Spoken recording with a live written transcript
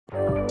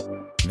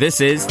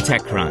This is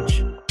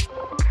TechCrunch.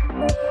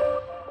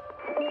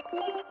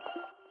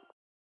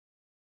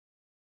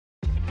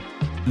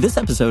 This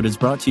episode is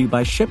brought to you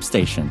by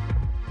ShipStation.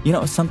 You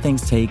know, some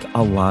things take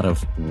a lot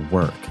of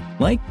work,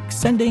 like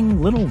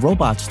sending little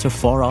robots to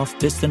far-off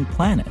distant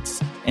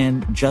planets.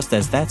 And just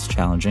as that's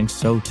challenging,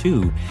 so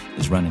too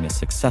is running a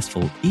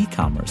successful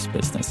e-commerce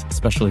business,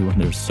 especially when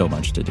there's so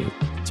much to do.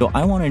 So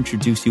I want to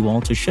introduce you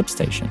all to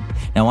ShipStation.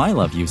 Now, I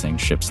love using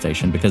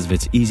ShipStation because of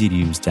its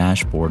easy-to-use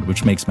dashboard,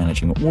 which makes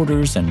managing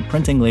orders and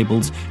printing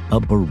labels a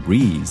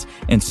breeze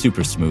and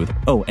super smooth.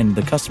 Oh, and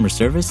the customer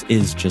service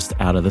is just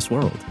out of this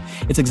world.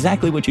 It's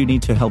exactly what you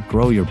need to help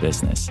grow your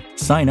business.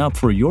 Sign up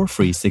for your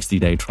free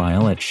 60-day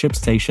trial at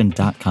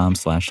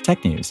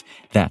shipstation.com/technews.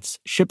 That's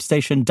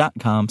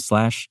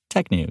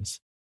shipstation.com/technews.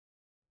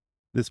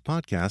 This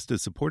podcast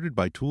is supported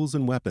by Tools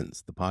and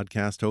Weapons, the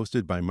podcast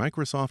hosted by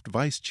Microsoft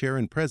Vice Chair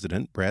and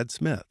President Brad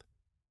Smith.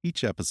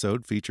 Each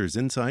episode features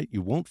insight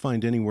you won't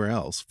find anywhere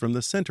else from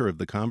the center of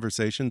the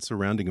conversation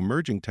surrounding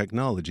emerging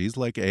technologies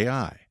like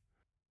AI.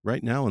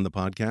 Right now in the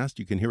podcast,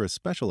 you can hear a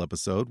special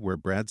episode where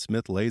Brad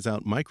Smith lays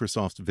out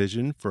Microsoft's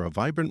vision for a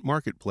vibrant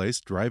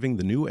marketplace driving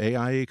the new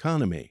AI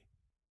economy.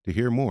 To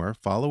hear more,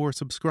 follow or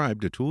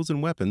subscribe to Tools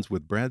and Weapons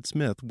with Brad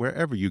Smith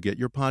wherever you get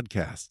your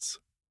podcasts.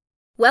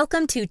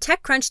 Welcome to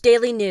TechCrunch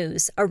Daily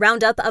News, a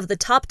roundup of the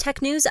top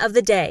tech news of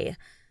the day.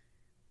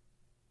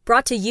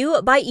 Brought to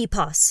you by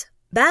EPOS.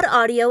 Bad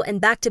audio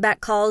and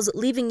back-to-back calls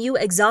leaving you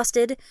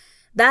exhausted?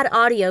 Bad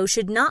audio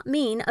should not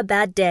mean a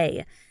bad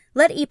day.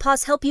 Let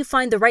EPOS help you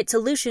find the right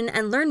solution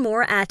and learn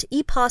more at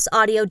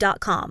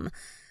eposaudio.com.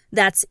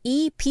 That's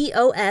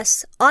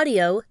EPOS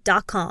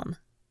audio.com.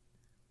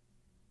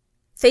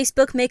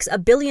 Facebook makes a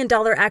 $1 billion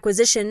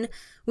acquisition.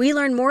 We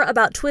learn more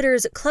about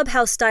Twitter's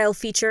Clubhouse-style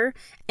feature,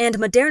 and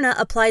Moderna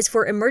applies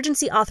for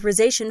emergency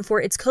authorization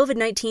for its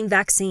COVID-19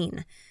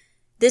 vaccine.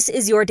 This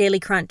is your Daily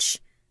Crunch.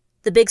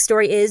 The big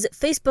story is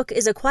Facebook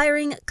is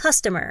acquiring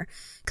Kustomer.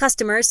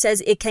 Kustomer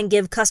says it can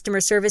give customer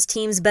service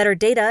teams better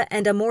data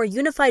and a more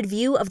unified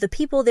view of the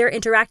people they're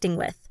interacting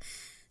with.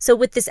 So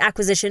with this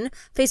acquisition,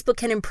 Facebook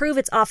can improve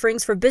its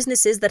offerings for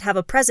businesses that have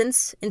a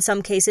presence, in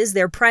some cases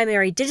their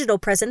primary digital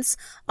presence,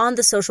 on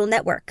the social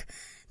network.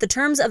 The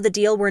terms of the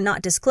deal were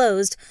not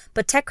disclosed,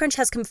 but TechCrunch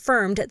has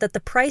confirmed that the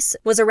price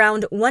was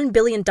around $1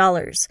 billion.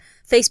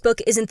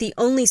 Facebook isn't the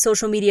only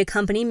social media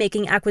company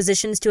making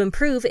acquisitions to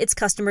improve its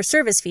customer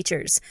service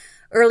features.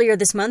 Earlier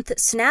this month,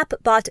 Snap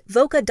bought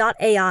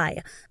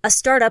Voca.ai, a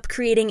startup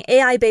creating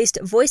AI-based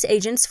voice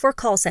agents for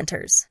call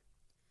centers.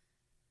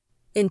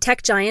 In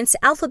tech giants,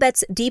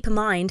 Alphabet's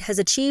DeepMind has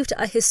achieved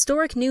a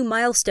historic new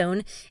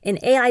milestone in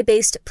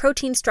AI-based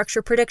protein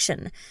structure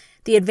prediction.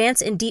 The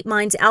advance in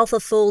DeepMind's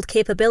AlphaFold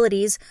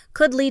capabilities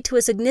could lead to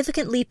a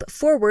significant leap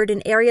forward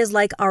in areas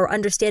like our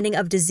understanding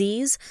of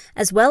disease,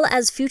 as well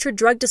as future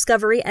drug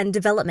discovery and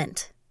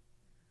development.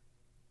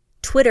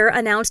 Twitter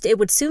announced it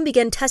would soon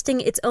begin testing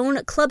its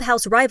own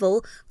Clubhouse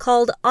rival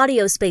called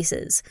Audio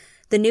Spaces.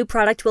 The new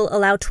product will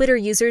allow Twitter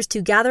users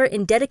to gather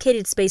in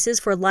dedicated spaces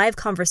for live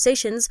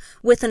conversations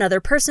with another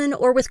person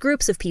or with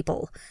groups of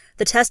people.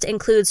 The test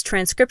includes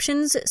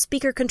transcriptions,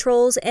 speaker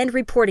controls, and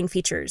reporting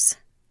features.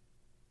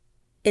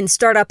 In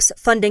startups,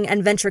 funding,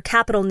 and venture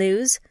capital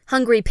news,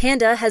 Hungry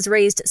Panda has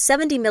raised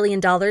 $70 million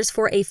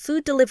for a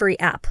food delivery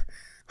app.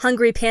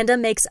 Hungry Panda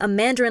makes a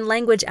Mandarin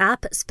language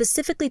app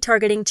specifically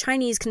targeting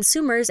Chinese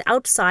consumers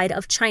outside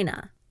of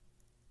China.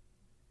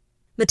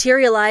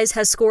 Materialize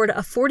has scored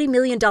a $40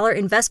 million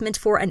investment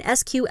for an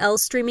SQL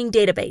streaming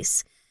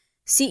database.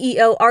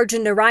 CEO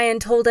Arjun Narayan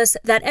told us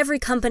that every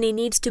company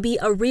needs to be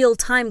a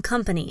real-time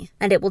company,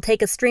 and it will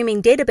take a streaming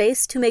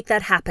database to make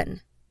that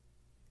happen.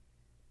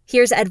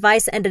 Here's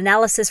advice and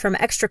analysis from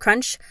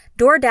ExtraCrunch.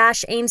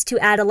 DoorDash aims to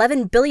add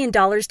 $11 billion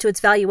to its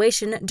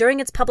valuation during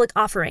its public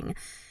offering.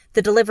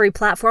 The delivery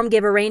platform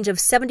gave a range of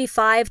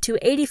 $75 to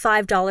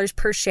 $85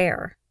 per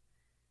share.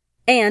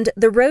 And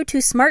the road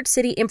to smart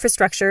city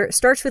infrastructure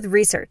starts with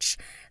research.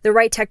 The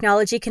right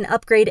technology can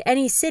upgrade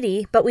any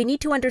city, but we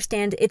need to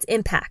understand its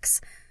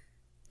impacts.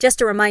 Just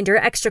a reminder,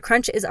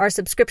 ExtraCrunch is our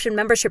subscription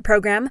membership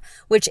program,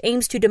 which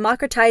aims to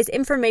democratize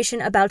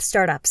information about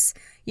startups.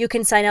 You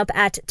can sign up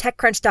at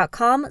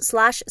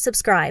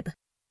techcrunch.com/subscribe.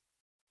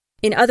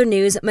 In other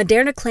news,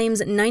 Moderna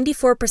claims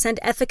 94%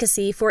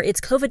 efficacy for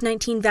its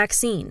COVID-19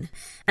 vaccine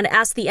and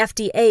asked the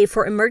FDA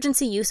for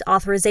emergency use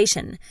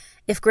authorization.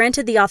 If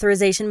granted the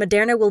authorization,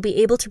 Moderna will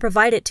be able to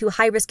provide it to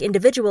high-risk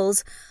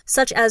individuals,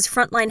 such as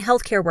frontline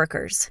healthcare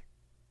workers.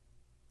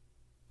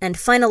 And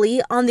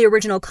finally, on the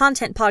Original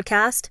Content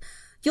podcast,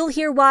 you'll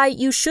hear why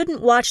you shouldn't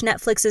watch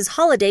Netflix's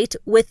Holidate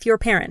with your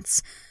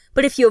parents.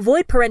 But if you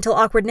avoid parental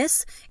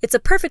awkwardness, it's a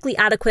perfectly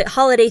adequate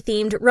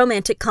holiday-themed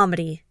romantic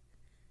comedy.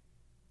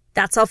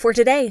 That's all for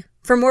today.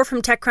 For more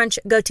from TechCrunch,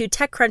 go to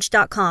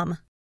TechCrunch.com.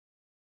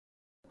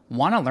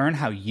 Want to learn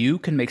how you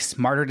can make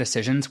smarter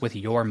decisions with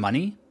your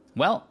money?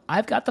 Well,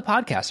 I've got the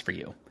podcast for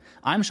you.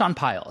 I'm Sean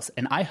Piles,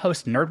 and I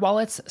host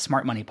NerdWallet's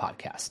Smart Money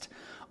Podcast.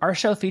 Our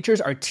show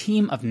features our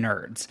team of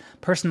nerds,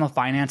 personal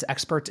finance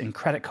experts in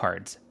credit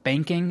cards,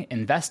 banking,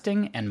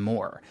 investing, and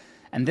more.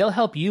 and they'll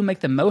help you make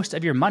the most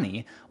of your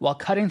money while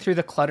cutting through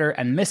the clutter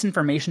and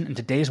misinformation in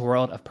today's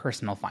world of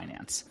personal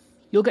finance.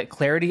 You'll get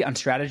clarity on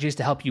strategies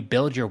to help you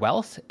build your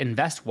wealth,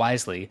 invest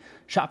wisely,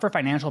 shop for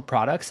financial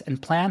products,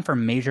 and plan for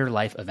major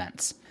life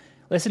events.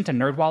 Listen to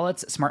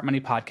NerdWallet's Smart Money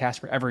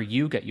Podcast wherever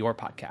you get your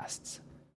podcasts.